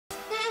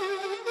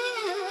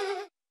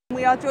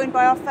we are joined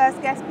by our first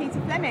guest, Peter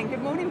Fleming.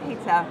 Good morning,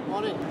 Peter.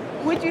 Morning.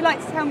 Would you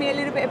like to tell me a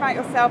little bit about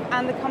yourself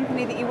and the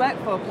company that you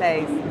work for,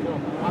 please?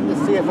 Sure. I'm the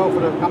CFO for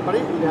the company,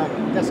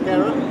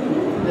 Deskera.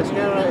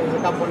 Deskera is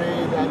a company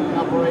that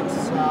operates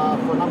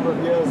for a number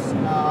of years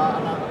and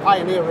a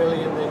pioneer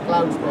really in the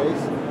cloud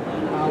space.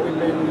 We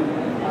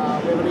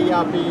have an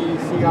ERP,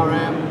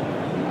 CRM,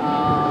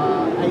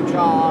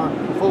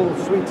 HR, full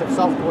suite of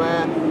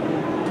software,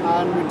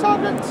 and we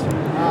target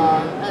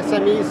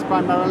SMEs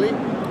primarily,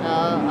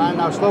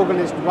 and our slogan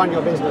is to run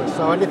your business.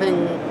 So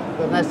anything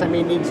that an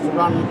SME needs to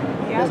run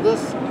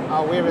business,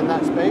 we're in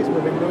that space.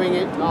 We've been doing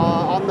it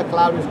on the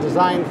cloud. It's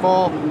designed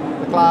for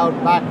the cloud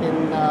back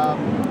in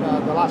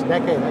the last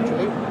decade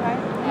actually. Okay.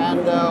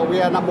 And we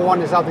are number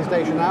one in Southeast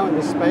Asia now in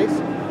this space.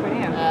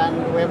 Brilliant.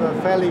 And we have a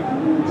fairly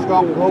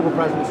strong global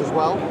presence as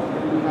well.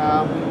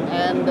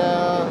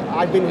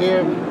 I've been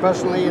here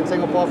personally in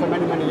Singapore for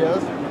many, many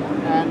years,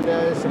 and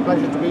it's a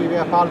pleasure to be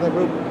a part of the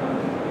group.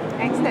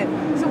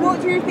 Excellent. So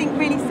what do you think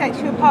really sets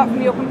you apart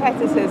from your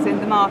competitors in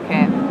the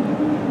market?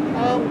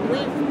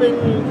 We've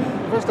been,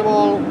 first of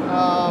all,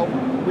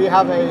 we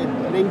have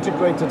an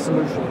integrated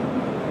solution.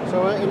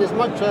 So in as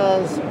much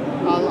as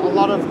a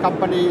lot of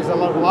companies, a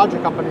lot of larger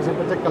companies in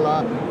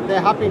particular,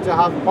 they're happy to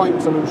have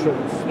point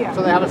solutions. Yeah.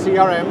 So they have a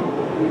CRM,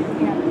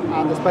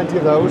 and there's plenty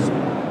of those.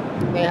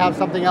 They have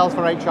something else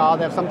for HR,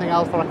 they have something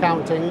else for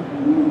accounting,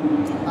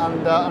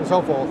 and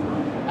so forth.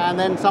 And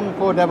then some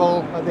poor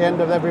devil at the end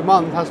of every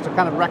month has to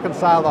kind of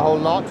reconcile the whole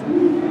lot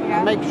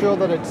and make sure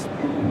that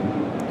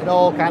it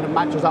all kind of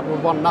matches up with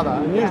one another.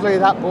 And usually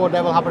that poor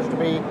devil happens to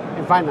be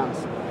in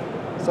finance.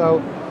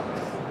 So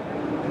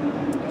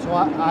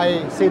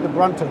I see the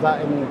brunt of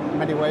that in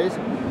many ways.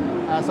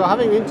 So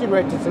having an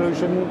integrated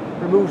solution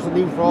removes the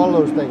need for all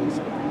those things.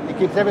 It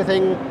keeps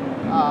everything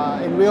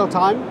in real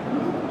time.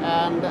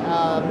 And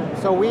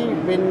so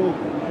we've been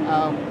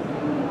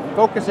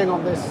focusing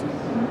on this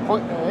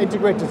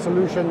integrated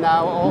solution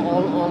now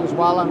all as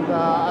well. And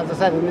as I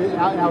said, in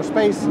our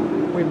space,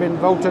 we've been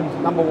voted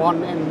number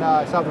one in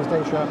Southeast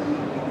Asia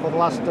for the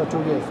last 2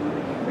 years.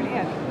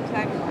 Brilliant. So,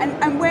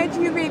 and where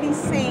do you really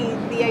see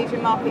the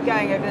Asian market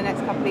going over the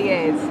next couple of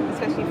years,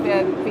 especially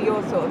for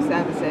your sort of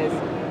services?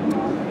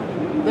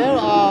 There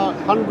are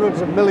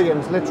hundreds of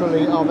millions,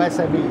 literally, of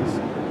SMEs.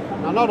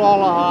 Now, not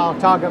all are our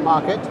target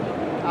market.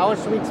 Our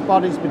sweet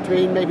spot is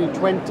between maybe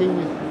 20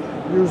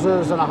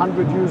 users and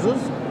 100 users.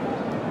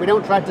 We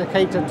don't try to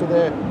cater to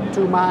the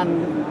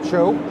two-man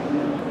show.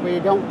 We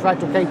don't try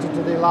to cater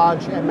to the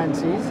large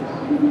MNCs.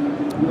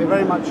 We're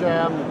very much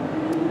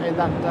in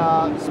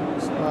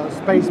that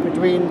space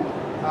between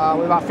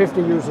with about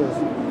 50 users.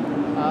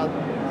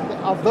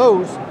 Of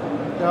those,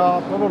 there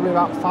are probably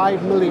about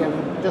 5 million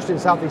just in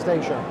Southeast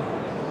Asia.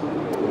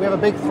 We have a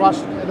big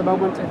thrust at the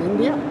moment in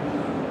India.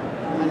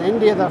 And in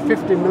India, there are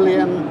 50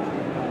 million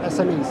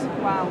SMEs.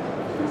 Wow.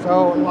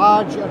 So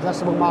large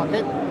addressable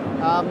market.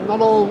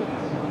 Not all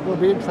will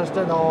be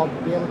interested or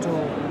be able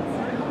to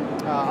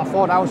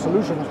afford our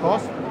solution, of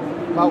course,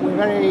 but we're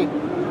very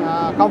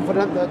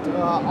confident that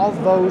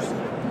of those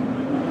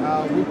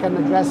we can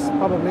address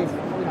probably,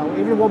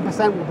 even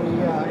 1% will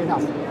be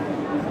enough.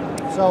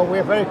 So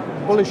we're very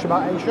bullish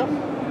about Asia.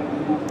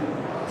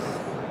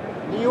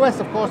 The US,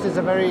 of course, is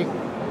a very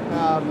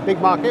big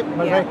market,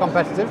 but very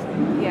competitive.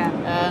 Yeah.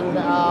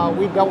 And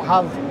we don't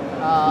have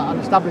an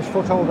established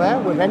foothold there.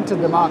 We've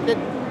entered the market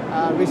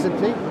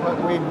recently, but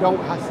we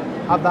don't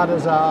have that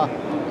as a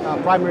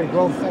primary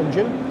growth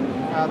engine.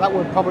 That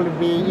would probably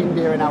be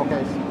India in our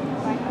case.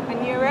 Right.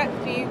 And Europe?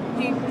 Do you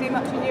do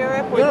much in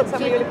Europe, or is it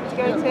something you're looking to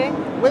go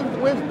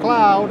to? With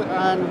cloud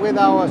and with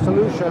our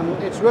solution,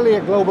 it's really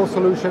a global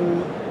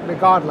solution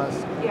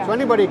regardless. Yeah. So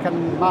anybody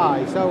can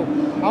buy. So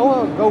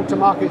our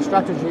go-to-market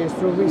strategy is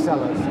through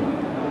resellers.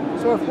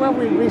 So if we're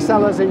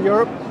resellers in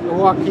Europe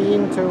who are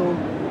keen to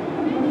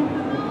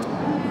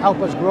help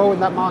us grow in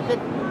that market,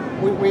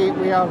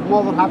 we are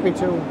more than happy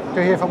to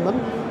hear from them.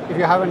 If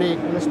you have any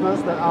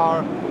listeners that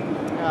are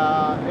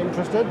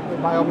interested,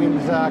 by all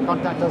means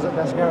contact us at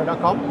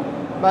Deskera.com.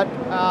 But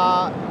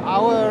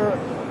our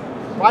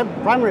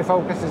primary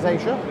focus is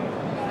Asia,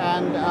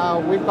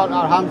 and we've got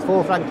our hands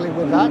full, frankly,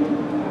 with that.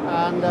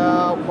 And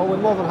but we're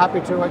more than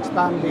happy to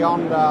expand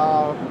beyond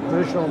our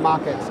traditional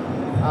markets.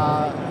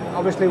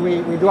 Obviously,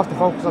 we do have to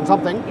focus on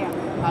something,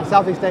 and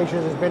Southeast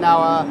Asia has been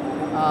our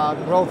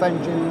growth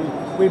engine.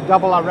 We've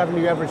doubled our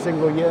revenue every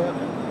single year,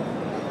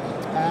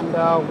 and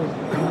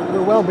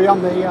we're well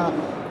beyond the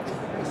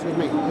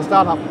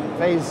startup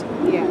phase.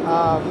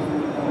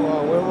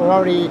 We're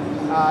already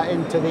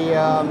into the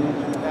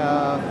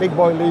big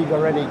boy league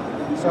already.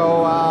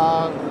 So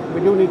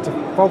we do need to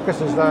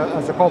focus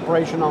as a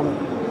corporation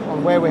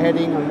on where we're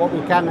heading and what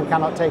we can and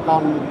cannot take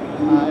on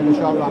in the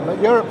short run. But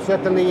Europe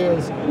certainly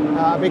is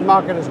a big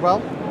market as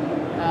well,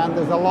 and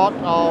there's a lot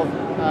of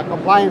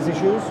compliance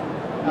issues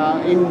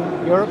in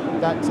Europe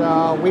that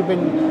we've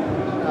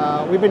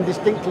been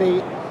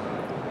distinctly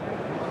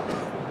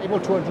able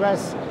to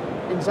address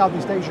in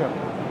Southeast Asia.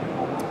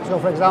 So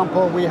for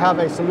example, we have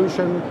a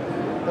solution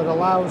that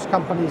allows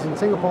companies in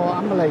Singapore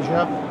and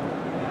Malaysia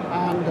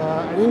and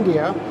in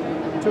India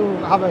to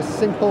have a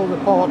simple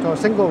report or a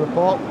single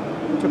report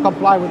to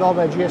comply with all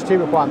their GST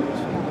requirements.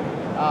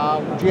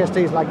 GST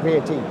is like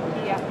VAT.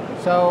 Yeah.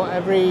 So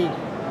every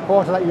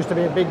quarter that used to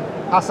be a big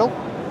hassle,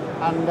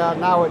 and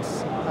now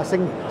it's a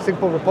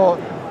simple report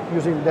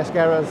using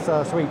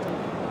Deskera's suite.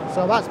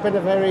 So that's been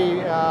a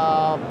very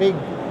big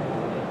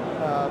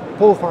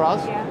pull for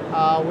us.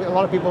 Yeah. A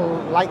lot of people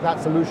like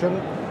that solution,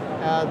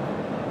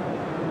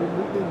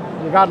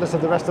 regardless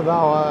of the rest of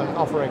our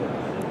offering.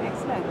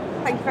 Excellent.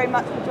 Thank you very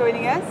much for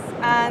joining us,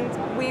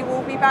 and we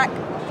will be back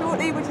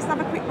shortly. We'll just have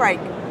a quick break.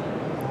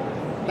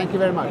 Thank you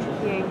very much.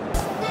 Thank you.